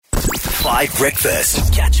5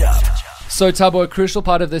 Breakfast. Catch up. So, Tabo, a crucial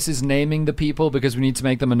part of this is naming the people because we need to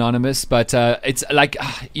make them anonymous. But it's like,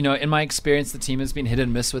 in my experience, the team has been hit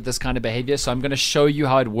and miss with this kind of behavior. So I'm going to show you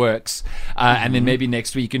how it works. And then maybe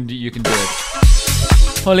next week you can do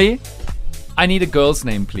it. Holly, I need a girl's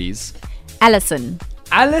name, please. Alison.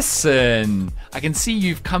 Alison. I can see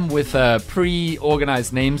you've come with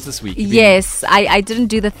pre-organized names this week. Yes, I didn't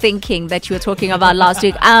do the thinking that you were talking about last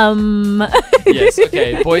week. Yes,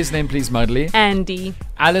 okay. Boy's name, please, Mudley. Andy.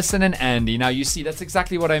 Alison and Andy. Now, you see, that's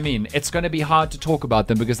exactly what I mean. It's going to be hard to talk about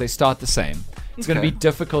them because they start the same. It's going to be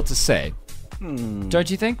difficult to say. Don't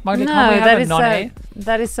you think, Mudley? No, Can't we have a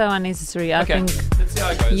that is so unnecessary. I Okay, think let's see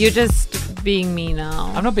how it goes. you're just being me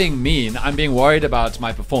now. I'm not being mean. I'm being worried about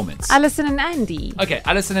my performance. Alison and Andy. Okay,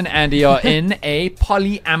 Alison and Andy are in a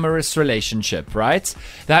polyamorous relationship, right?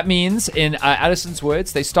 That means, in Alison's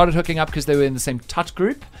words, they started hooking up because they were in the same tut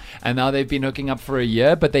group, and now they've been hooking up for a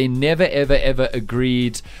year, but they never, ever, ever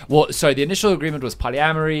agreed. Well, sorry, the initial agreement was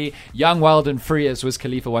polyamory, young, wild, and free, as Wiz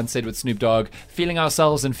Khalifa once said with Snoop Dogg, feeling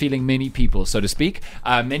ourselves and feeling many people, so to speak.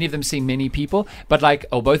 Many of them seeing many people, both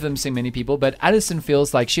of them seeing many people, but Alison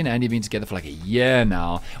feels like she and Andy have been together for like a year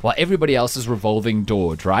now, while everybody else is revolving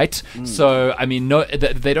doored, right? So, I mean, no,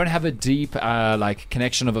 they don't have a deep,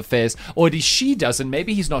 connection of affairs, or she doesn't.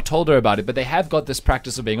 Maybe he's not told her about it, but they have got this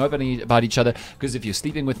practice of being open about each other, because if you're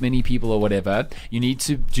sleeping with many people or whatever, you need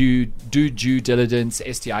to do due diligence,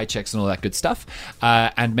 STI checks, and all that good stuff,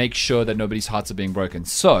 and make sure that nobody's hearts are being broken.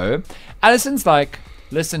 So, Alison's like,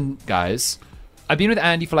 listen, guys, I've been with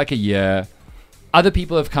Andy for like a year. Other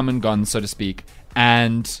people have come and gone, so to speak,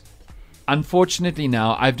 and unfortunately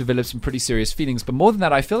now I've developed some pretty serious feelings. But more than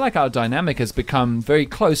that, I feel like our dynamic has become very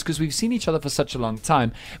close because we've seen each other for such a long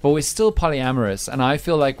time, but we're still polyamorous, and I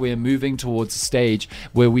feel like we're moving towards a stage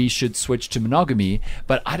where we should switch to monogamy.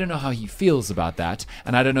 But I don't know how he feels about that,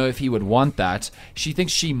 and I don't know if he would want that. She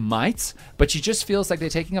thinks she might, but she just feels like they're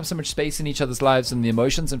taking up so much space in each other's lives, and the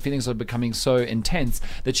emotions and feelings are becoming so intense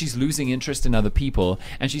that she's losing interest in other people,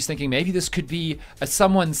 and she's thinking maybe this could be a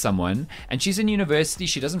someone, and she's in university.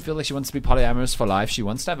 She doesn't feel like she wants to be polyamorous for life. She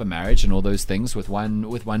wants to have a marriage and all those things with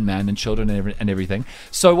one man and children and everything.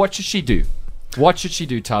 So what should she do? What should she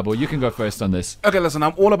do, Tabo? You can go first on this. Okay, listen,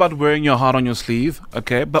 I'm all about wearing your heart on your sleeve,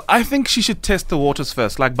 okay? But I think she should test the waters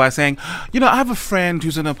first, like by saying, I have a friend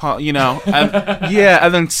who's in a part,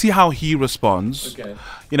 and then see how he responds. Okay.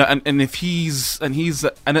 And if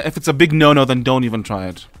if it's a big no-no, then don't even try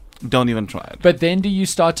it. Don't even try it. But then do you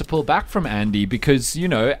start to pull back from Andy because,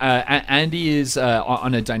 Andy is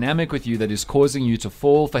on a dynamic with you that is causing you to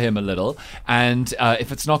fall for him a little. And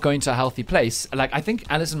if it's not going to a healthy place, I think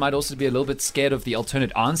Alison might also be a little bit scared of the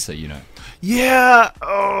alternate answer, Yeah.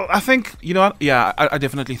 I think, I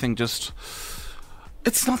definitely think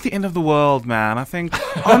it's not the end of the world, man. I think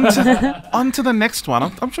on to the next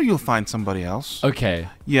one. I'm sure you'll find somebody else. Okay.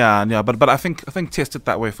 Yeah, but I think test it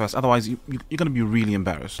that way first. Otherwise, you're going to be really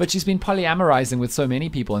embarrassed. But she's been polyamorizing with so many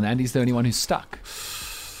people, and Andy's the only one who's stuck.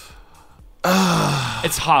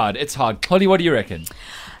 It's hard. Holly, what do you reckon?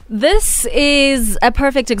 This is a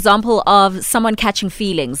perfect example of someone catching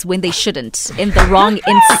feelings when they shouldn't, in the wrong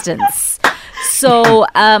instance. So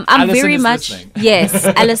I'm Alison very is much listening. Yes,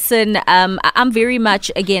 Alison. I'm very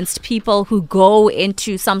much against people who go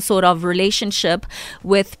into some sort of relationship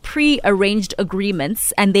with pre-arranged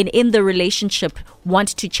agreements, and then in the relationship want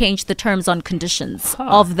to change the terms and conditions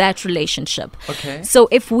of that relationship. Okay. So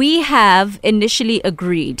if we have initially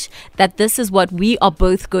agreed that this is what we are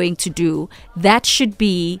both going to do, that should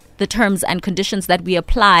be the terms and conditions that we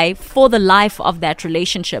apply for the life of that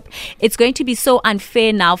relationship. It's going to be so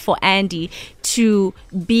unfair now for Andy to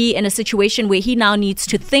be in a situation where he now needs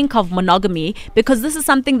to think of monogamy, because this is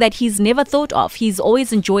something that he's never thought of. He's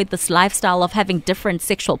always enjoyed this lifestyle of having different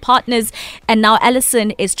sexual partners, and now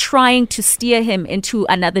Alison is trying to steer him into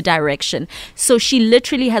another direction. So she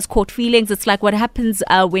literally has caught feelings. It's like what happens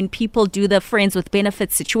when people do the friends with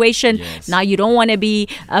benefits situation. Yes. Now you don't want to be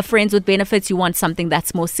friends with benefits. You want something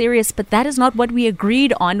that's more serious, but that is not what we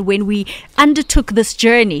agreed on when we undertook this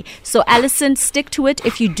journey. So Alison, stick to it.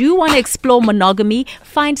 If you do want to explore monogamy,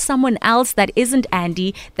 find someone else that isn't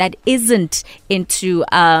Andy, that isn't into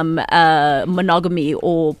monogamy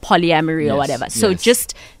or polyamory or whatever. So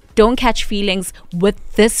just don't catch feelings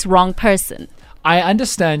with this wrong person. I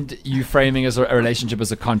understand you framing as a relationship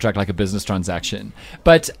as a contract, like a business transaction,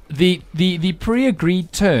 but the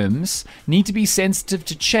pre-agreed terms need to be sensitive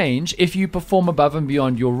to change if you perform above and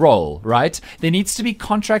beyond your role, right? There needs to be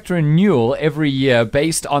contract renewal every year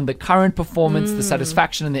based on the current performance, the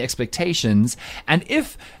satisfaction, and the expectations. And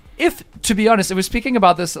if if, to be honest, if we're speaking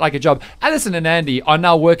about this like a job, Alison and Andy are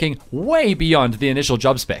now working way beyond the initial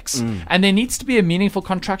job specs. And there needs to be a meaningful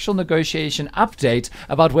contractual negotiation update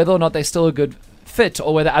about whether or not they're still a good fit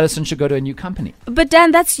or whether Alison should go to a new company. But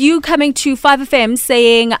Dan, that's you coming to 5FM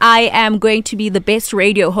saying, I am going to be the best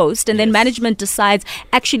radio host. And then management decides,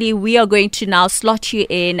 actually, we are going to now slot you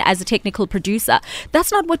in as a technical producer.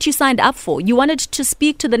 That's not what you signed up for. You wanted to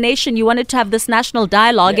speak to the nation. You wanted to have this national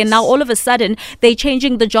dialogue. And now all of a sudden, they're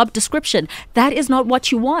changing the job description. That is not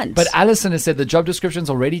what you want. But Alison has said the job description's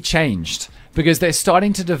already changed because they're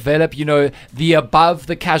starting to develop, the above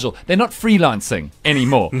the casual. They're not freelancing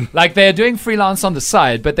anymore. Like, they're doing freelance on the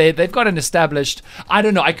side, but they've got an established, I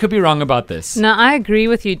don't know, I could be wrong about this. No, I agree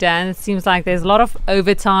with you, Dan. It seems like there's a lot of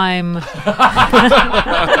overtime. a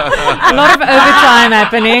lot of overtime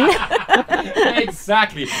happening.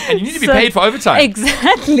 Exactly. And you need to be paid for overtime.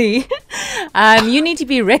 Exactly. You need to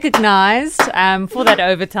be recognized for that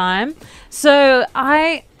overtime. So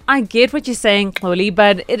I get what you're saying, Chloe,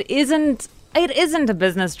 but it isn't a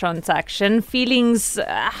business transaction. Feelings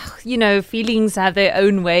have their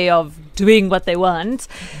own way of doing what they want.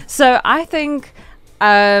 So I think,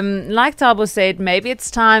 like Thabo said, maybe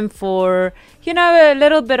it's time for, a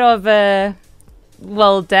little bit of a,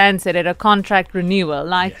 well, Dan said it, a contract renewal.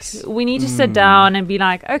 Like, we need to sit down and be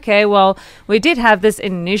like, okay, well, we did have this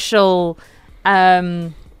initial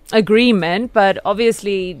agreement, but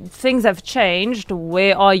obviously things have changed.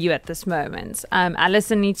 Where are you at this moment?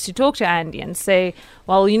 Alison needs to talk to Andy and say,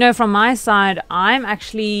 well, from my side, I'm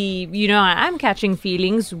actually, I am catching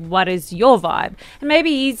feelings. What is your vibe? And maybe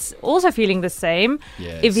he's also feeling the same.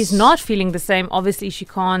 If he's not feeling the same, obviously she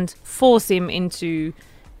can't force him into,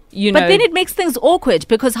 But then it makes things awkward,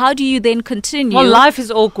 because how do you then continue? Well, life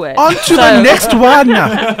is awkward. On to the next one.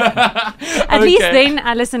 At least then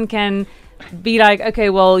Alison can be like, okay,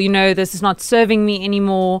 well, this is not serving me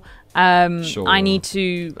anymore. Sure. I need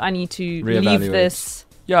to leave this.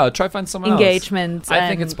 Yeah, try find someone engagement. else. I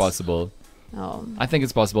think it's possible. I think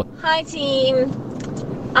it's possible. Hi team.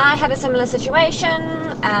 I had a similar situation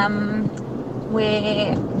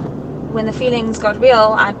where when the feelings got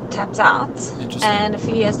real, I tapped out. And a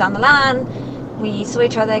few years down the line, we saw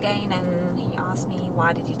each other again, and he asked me,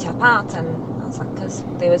 why did you tap out? And I was like, because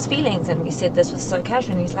there was feelings, and we said this was so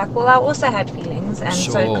casual. And he's like, well, I also had feelings, and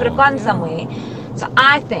so it could have gone somewhere. So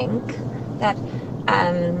I think that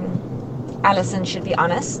Alison should be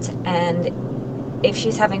honest, and if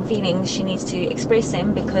she's having feelings, she needs to express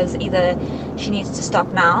them, because either she needs to stop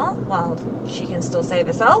now while she can still save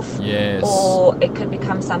herself, or it could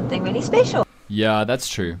become something really special. Yeah, that's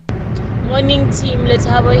true. Morning team,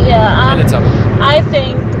 Lethabo here. I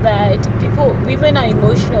think that women are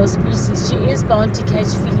emotional species. She is bound to catch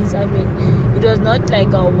feelings. I mean, it was not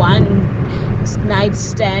like a one night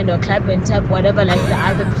stand or clap and tap, whatever, like the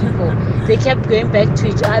other people. They kept going back to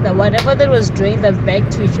each other. Whatever that was drawing them back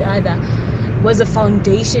to each other was a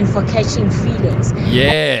foundation for catching feelings.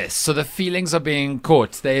 Yes, so the feelings are being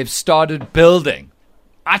caught. They've started building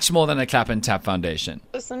much more than a clap and tap foundation.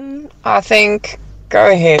 Listen, I think go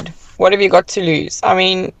ahead. What have you got to lose? I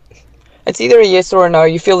mean, it's either a yes or a no.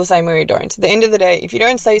 You feel the same or you don't. At the end of the day, if you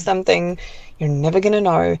don't say something, you're never going to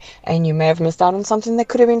know, and you may have missed out on something that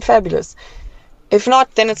could have been fabulous. If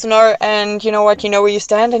not, then it's a no, and you know what? You know where you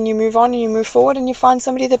stand, and you move on, and you move forward, and you find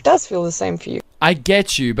somebody that does feel the same for you. I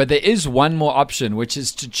get you, but there is one more option, which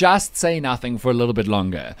is to just say nothing for a little bit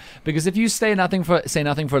longer. Because if you say nothing for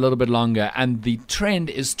a little bit longer, and the trend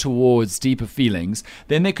is towards deeper feelings,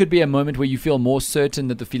 then there could be a moment where you feel more certain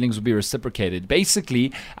that the feelings will be reciprocated.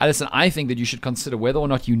 Basically, Alison, I think that you should consider whether or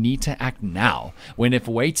not you need to act now, when if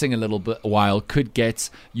waiting a little bit while could get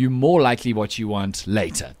you more likely what you want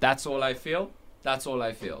later. That's all I feel.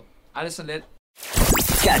 Alison,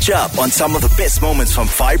 Catch up on some of the best moments from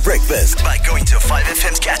 5 Breakfast by going to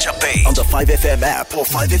 5FM's catch-up page on the 5FM app or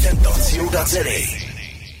 5FM.co.za.